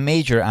 It's a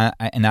major,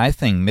 and I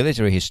think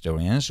military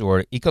historians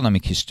or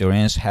economic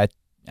historians have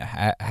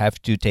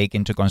to take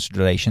into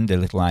consideration the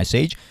Little Ice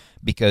Age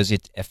because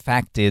it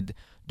affected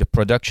the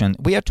production.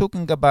 We are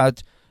talking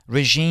about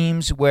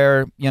regimes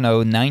where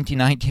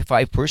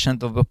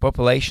 90-95% of the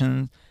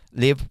population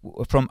live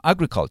from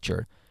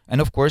agriculture, and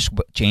of course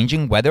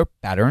changing weather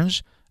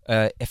patterns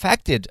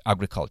affected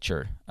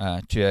agriculture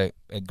to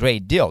a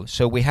great deal.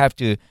 So we have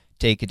to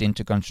take it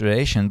into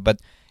consideration.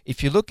 But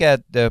if you look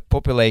at the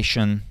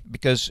population,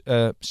 because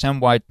Sam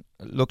White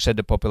looks at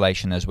the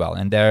population as well,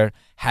 and there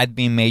had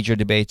been major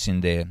debates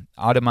in the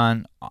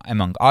among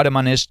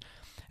Ottomanists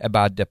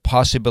about the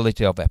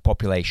possibility of a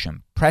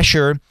population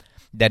pressure.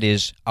 That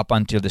is, up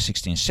until the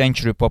 16th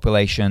century,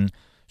 population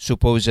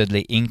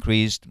supposedly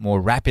increased more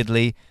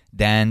rapidly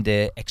than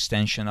the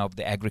extension of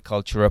the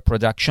agricultural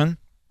production,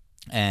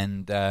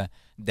 and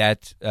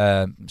that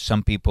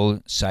some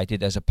people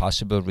cited as a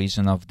possible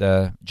reason of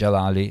the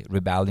Jalali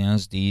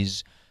rebellions,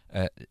 these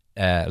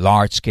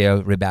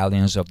large-scale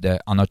rebellions of the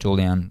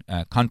Anatolian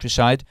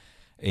countryside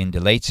in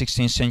the late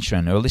 16th century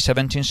and early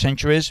 17th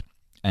centuries.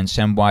 And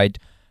Sam White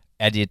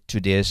added to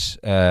this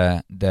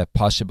the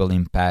possible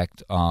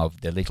impact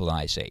of the Little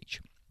Ice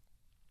Age.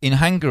 In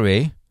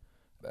Hungary,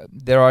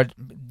 there are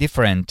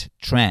different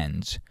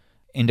trends.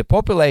 In the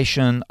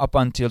population, up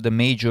until the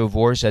major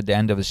wars at the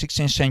end of the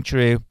 16th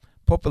century,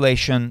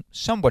 population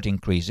somewhat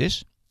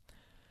increases.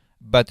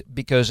 But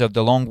because of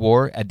the long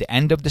war at the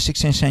end of the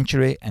 16th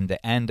century and the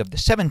end of the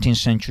 17th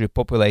century,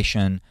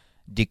 population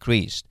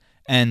decreased.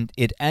 And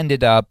it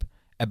ended up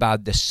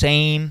about the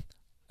same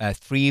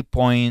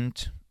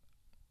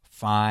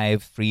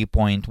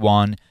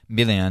 3.1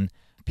 million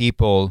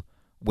people,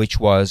 which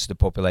was the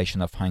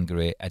population of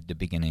Hungary at the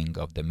beginning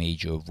of the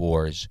major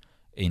wars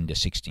in the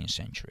 16th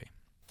century.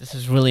 This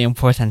is really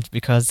important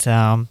because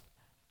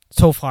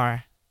so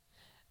far,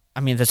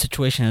 the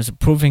situation is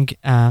improving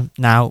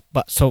now,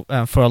 but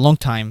for a long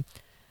time,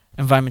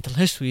 environmental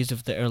histories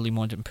of the early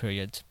modern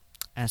period,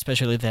 and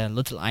especially the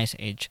Little Ice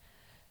Age,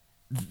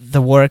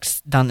 the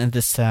works done in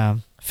this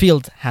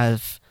field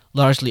have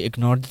largely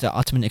ignored the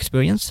Ottoman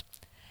experience.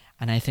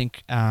 And I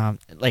think,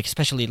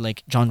 especially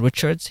John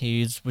Richards,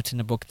 he's written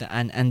a book, The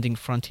Unending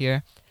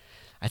Frontier,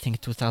 I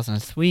think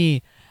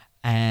 2003,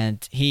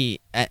 and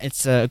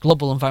it's a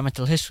global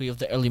environmental history of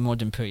the early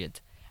modern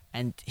period.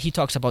 And he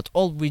talks about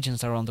all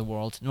regions around the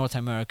world, North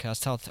America,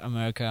 South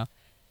America,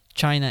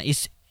 China,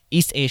 East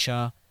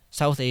Asia,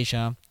 South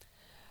Asia,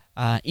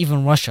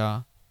 even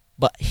Russia,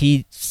 but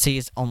he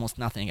says almost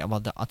nothing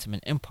about the Ottoman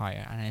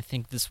Empire. And I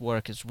think this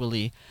work is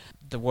really,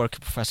 the work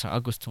of Professor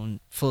Agoston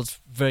fills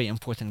a very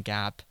important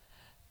gap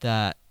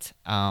that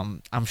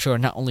I'm sure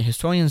not only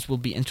historians will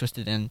be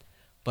interested in,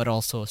 but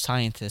also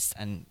scientists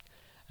and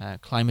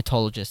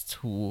climatologists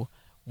who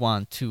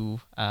want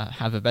to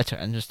have a better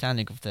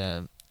understanding of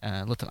the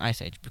Little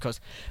Ice Age. Because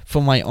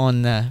from my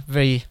own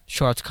very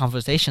short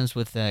conversations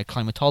with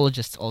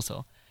climatologists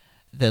also,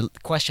 the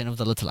question of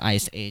the Little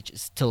Ice Age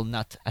is still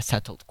not a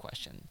settled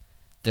question.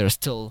 They're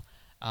still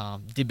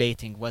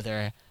debating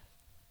whether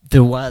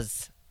there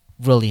was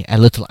really a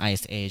Little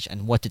Ice Age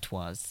and what it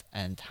was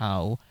and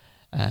how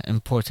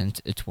important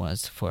it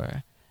was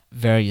for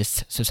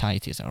various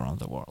societies around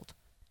the world.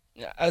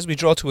 As we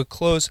draw to a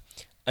close,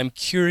 I'm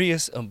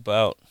curious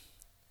about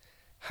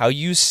how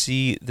you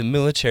see the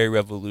military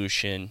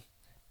revolution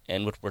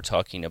and what we're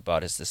talking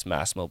about is this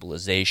mass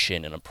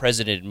mobilization and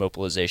unprecedented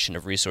mobilization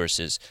of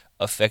resources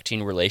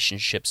affecting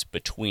relationships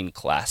between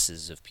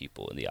classes of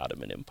people in the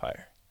Ottoman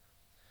Empire.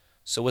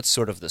 So what's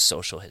sort of the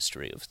social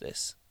history of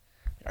this?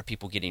 Are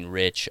people getting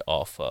rich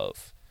off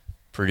of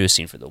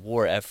producing for the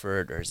war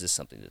effort, or is this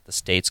something that the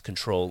state's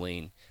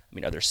controlling? I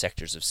mean, are there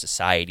sectors of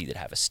society that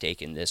have a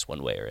stake in this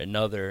one way or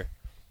another?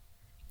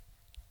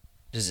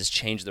 Does this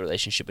change the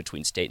relationship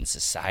between state and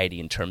society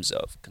in terms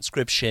of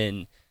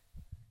conscription?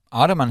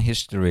 Ottoman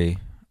history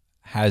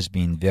has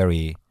been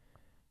very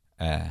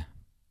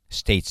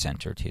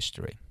state-centered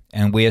history.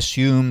 And we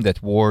assume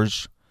that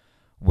wars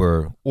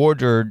were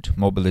ordered,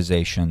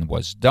 mobilization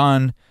was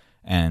done,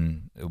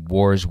 and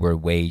wars were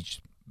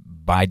waged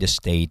by the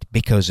state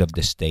because of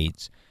the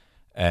states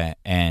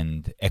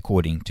and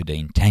according to the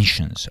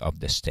intentions of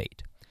the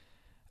state.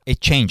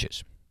 It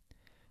changes.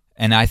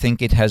 And I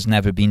think it has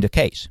never been the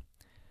case.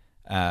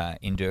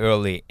 In the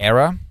early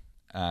era,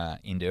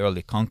 in the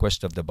early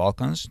conquest of the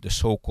Balkans, the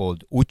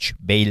so-called Uç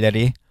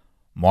Beyleri,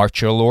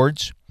 marcher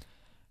lords,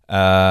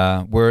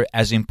 were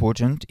as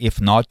important,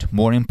 if not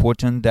more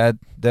important, than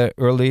the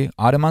early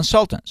Ottoman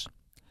sultans.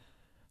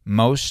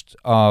 Most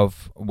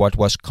of what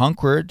was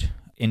conquered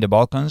in the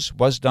Balkans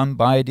was done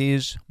by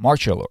these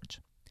marcher lords.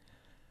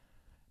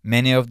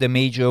 Many of the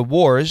major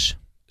wars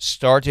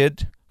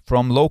started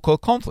from local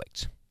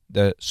conflicts.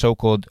 The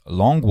so-called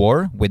Long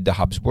War with the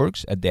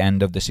Habsburgs at the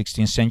end of the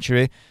 16th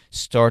century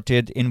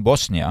started in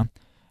Bosnia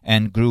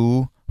and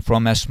grew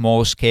from a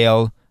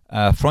small-scale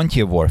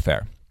frontier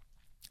warfare.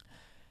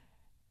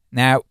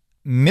 Now,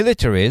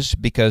 militaries,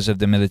 because of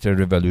the military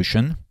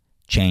revolution,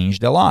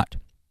 changed a lot.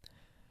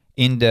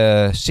 In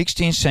the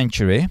 16th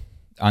century,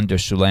 under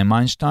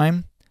Suleiman's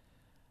time,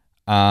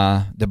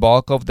 the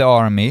bulk of the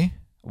army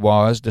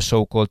was the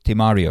so-called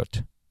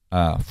Timariot,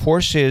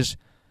 forces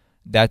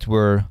that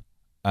were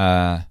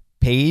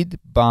paid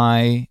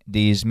by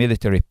these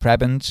military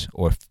prebends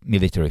or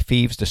military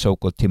thieves, the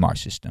so-called Timar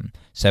system.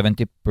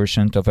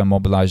 70% of a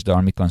mobilized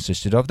army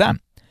consisted of them.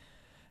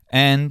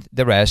 And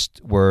the rest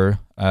were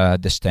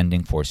the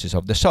standing forces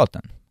of the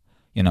Sultan.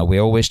 You know, we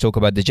always talk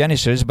about the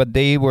Janissaries, but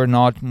they were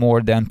not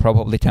more than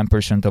probably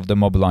 10% of the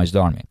mobilized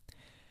army.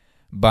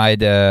 By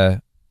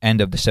the end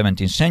of the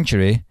 17th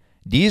century,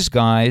 these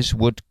guys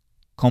would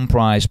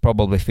comprise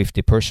probably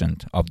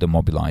 50% of the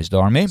mobilized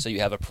army. So you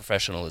have a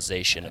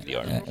professionalization of the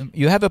army.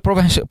 You have a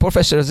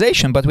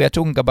professionalization, but we are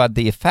talking about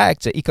the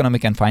effects, the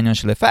economic and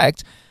financial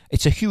effects.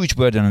 It's a huge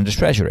burden on the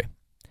treasury.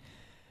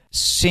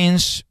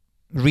 Since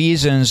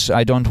reasons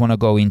I don't want to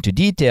go into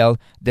detail,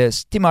 the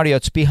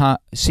Timariot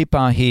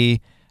Sipahi,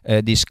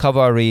 this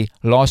cavalry,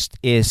 lost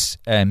its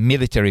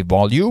military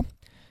value.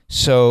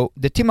 So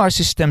the Timar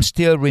system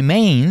still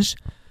remains,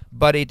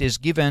 but it is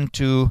given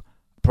to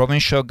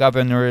provincial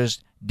governors,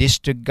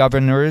 district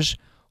governors,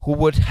 who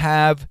would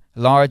have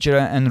larger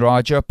and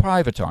larger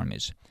private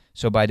armies.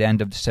 So by the end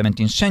of the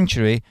 17th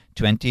century,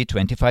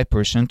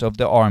 20-25% of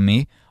the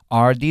army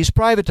are these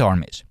private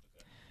armies.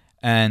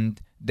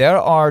 And there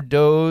are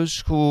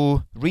those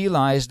who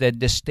realize that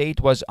the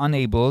state was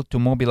unable to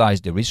mobilize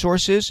the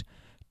resources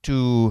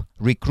to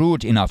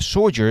recruit enough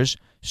soldiers,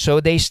 so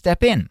they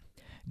step in.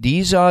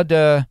 These are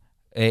the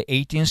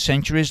 18th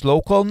century's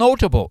local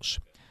notables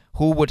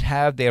who would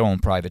have their own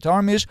private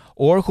armies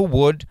or who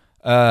would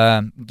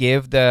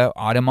give the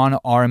Ottoman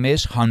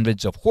armies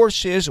hundreds of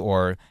horses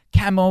or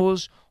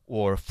camels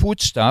or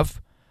foodstuff,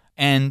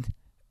 and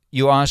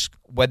you ask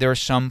whether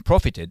some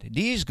profited.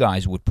 These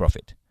guys would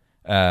profit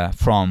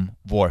from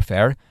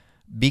warfare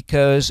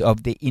because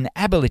of the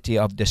inability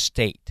of the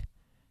state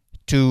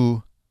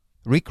to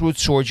recruit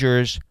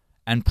soldiers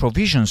and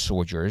provision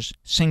soldiers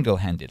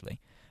single-handedly,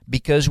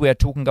 because we are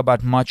talking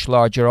about much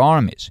larger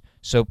armies.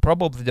 So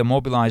probably the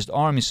mobilized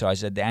army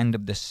size at the end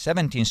of the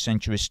 17th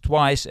century is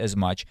twice as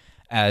much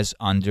as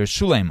under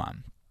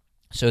Suleiman.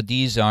 So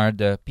these are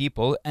the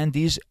people, and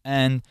these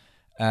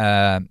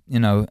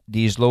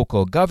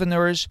local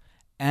governors,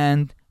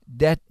 and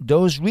that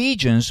those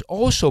regions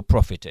also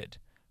profited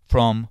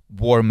from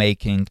war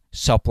making,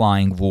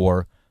 supplying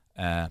war,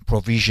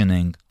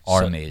 provisioning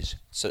armies.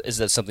 So is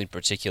that something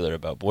particular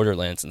about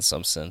borderlands in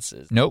some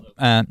senses? Nope.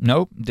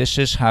 This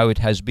is how it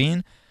has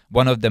been.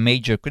 One of the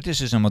major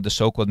criticism of the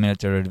so-called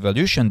military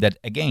revolution that,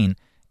 again,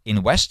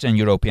 in Western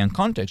European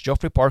context,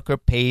 Geoffrey Parker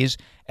pays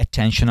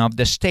attention of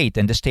the state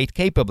and the state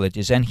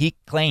capabilities, and he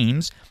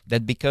claims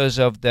that because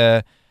of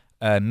the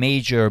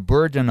major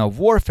burden of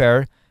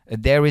warfare,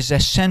 there is a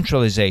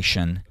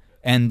centralization,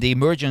 and the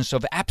emergence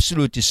of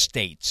absolutist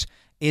states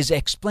is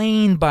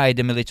explained by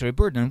the military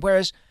burden,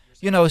 whereas,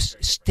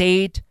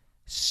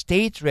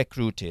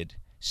 state-recruited,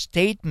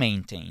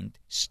 state-maintained,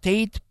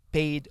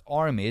 state-paid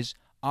armies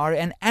are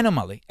an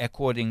anomaly,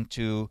 according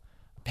to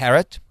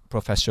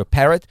Professor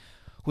Parrott,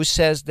 who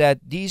says that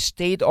these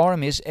state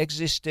armies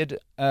existed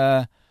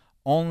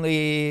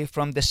only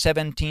from the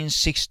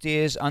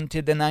 1760s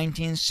until the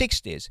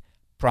 1960s.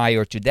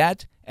 Prior to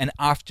that and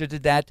after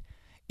that,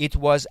 it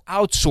was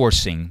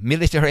outsourcing,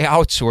 military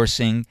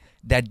outsourcing,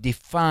 that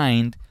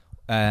defined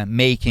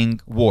making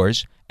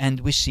wars,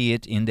 and we see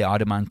it in the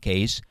Ottoman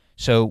case.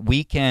 So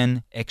we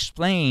can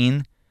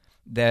explain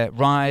the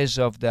rise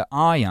of the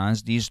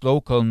ayans, these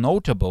local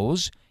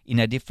notables, in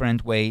a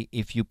different way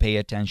if you pay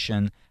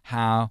attention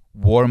how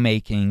war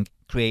making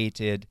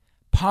created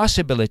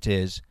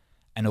possibilities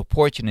and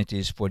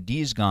opportunities for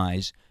these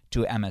guys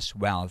to amass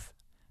wealth,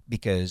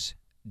 because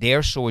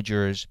their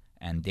soldiers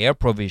and their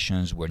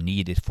provisions were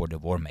needed for the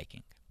war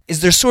making.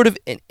 Is there sort of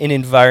an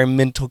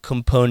environmental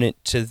component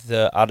to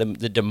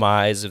the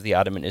demise of the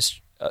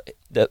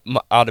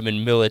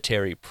Ottoman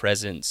military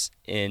presence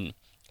in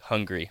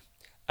Hungary?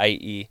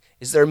 I.e.,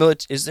 is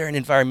there an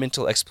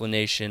environmental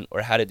explanation,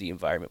 or how did the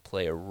environment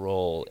play a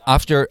role?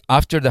 After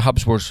the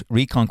Habsburgs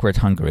reconquered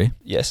Hungary,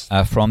 yes,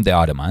 from the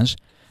Ottomans,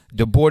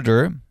 the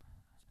border,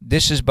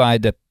 this is by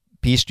the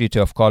Peace Treaty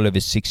of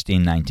Karlowitz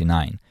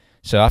 1699.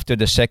 So after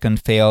the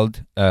second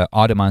failed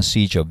Ottoman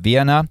siege of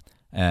Vienna,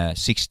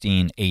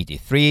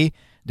 1683,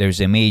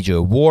 there's a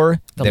major war.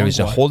 There is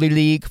a Holy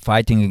League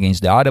fighting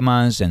against the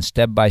Ottomans, and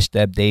step by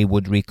step they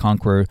would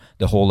reconquer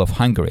the whole of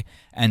Hungary.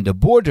 And the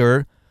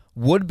border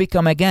would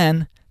become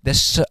again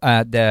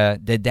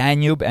the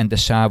Danube and the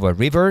Sava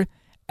River.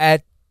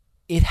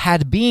 It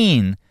had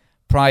been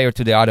prior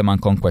to the Ottoman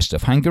conquest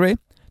of Hungary.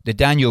 The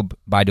Danube,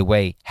 by the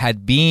way,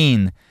 had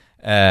been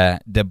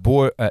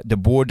the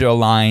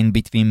borderline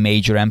between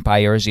major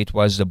empires. It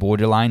was the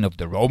borderline of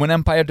the Roman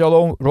Empire,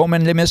 the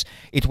Roman Limes.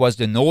 It was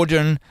the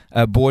northern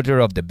border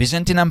of the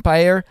Byzantine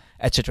Empire,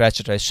 etc.,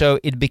 etc. So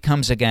it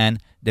becomes again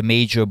the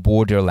major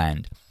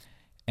borderland.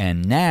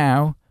 And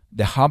now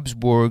the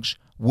Habsburgs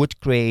would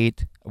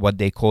create what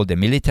they call the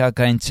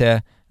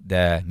Militärgrenze,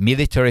 the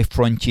military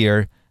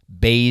frontier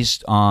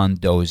based on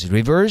those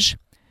rivers.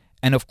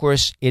 And of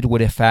course, it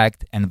would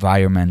affect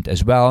environment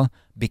as well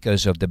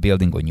because of the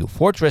building of new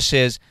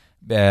fortresses.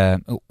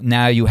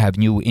 Now you have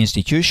new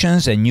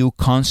institutions and new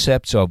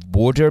concepts of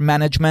border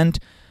management.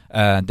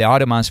 The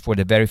Ottomans, for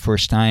the very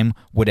first time,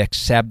 would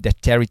accept the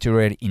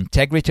territorial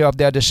integrity of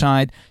the other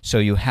side. So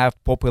you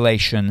have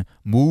population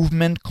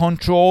movement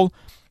control.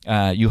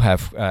 You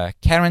have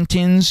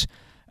quarantines,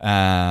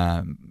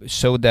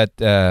 so that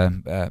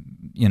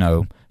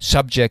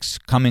subjects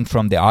coming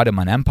from the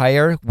Ottoman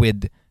Empire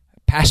with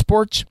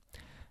passports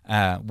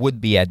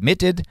would be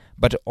admitted,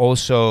 but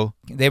also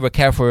they were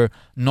careful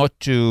not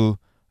to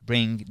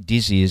bring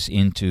disease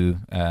into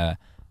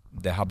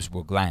the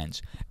Habsburg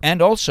lands.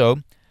 And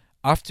also,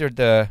 after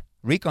the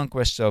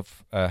reconquest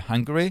of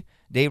Hungary,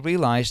 they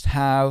realized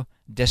how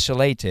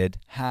desolated,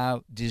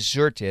 how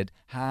deserted,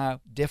 how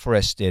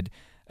deforested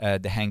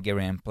the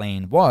Hungarian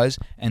plain was,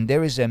 and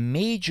there is a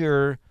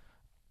major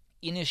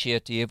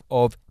initiative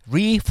of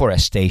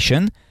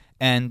reforestation,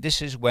 and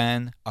this is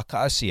when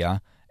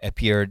acacia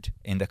appeared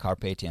in the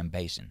Carpathian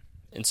Basin.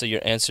 And so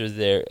your answer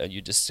there,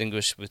 you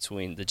distinguish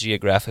between the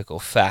geographical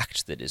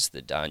fact that is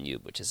the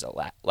Danube, which is a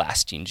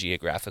lasting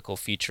geographical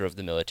feature of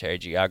the military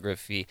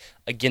geography,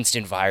 against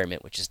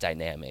environment, which is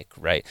dynamic,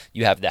 right?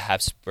 You have the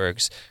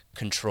Habsburgs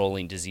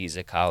controlling disease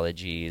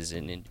ecologies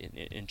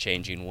in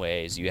changing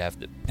ways. You have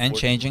and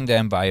changing the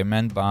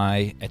environment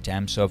by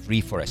attempts of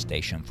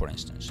reforestation, for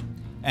instance,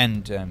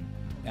 and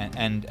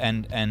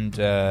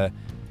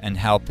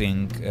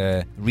helping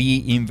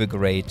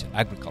reinvigorate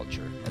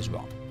agriculture as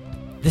well.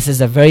 This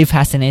is a very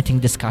fascinating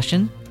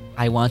discussion.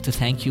 I want to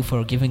thank you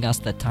for giving us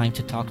the time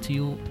to talk to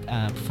you,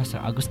 Professor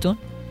Agoston.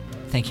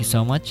 Thank you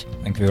so much.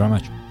 Thank you very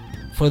much.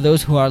 For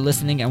those who are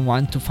listening and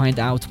want to find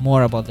out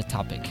more about the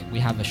topic, we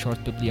have a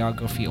short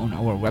bibliography on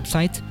our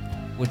website,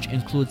 which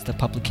includes the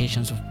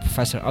publications of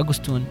Professor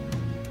Agoston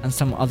and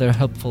some other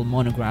helpful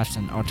monographs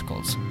and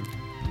articles.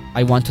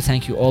 I want to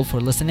thank you all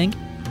for listening.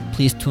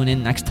 Please tune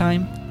in next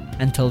time.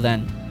 Until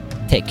then,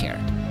 take care.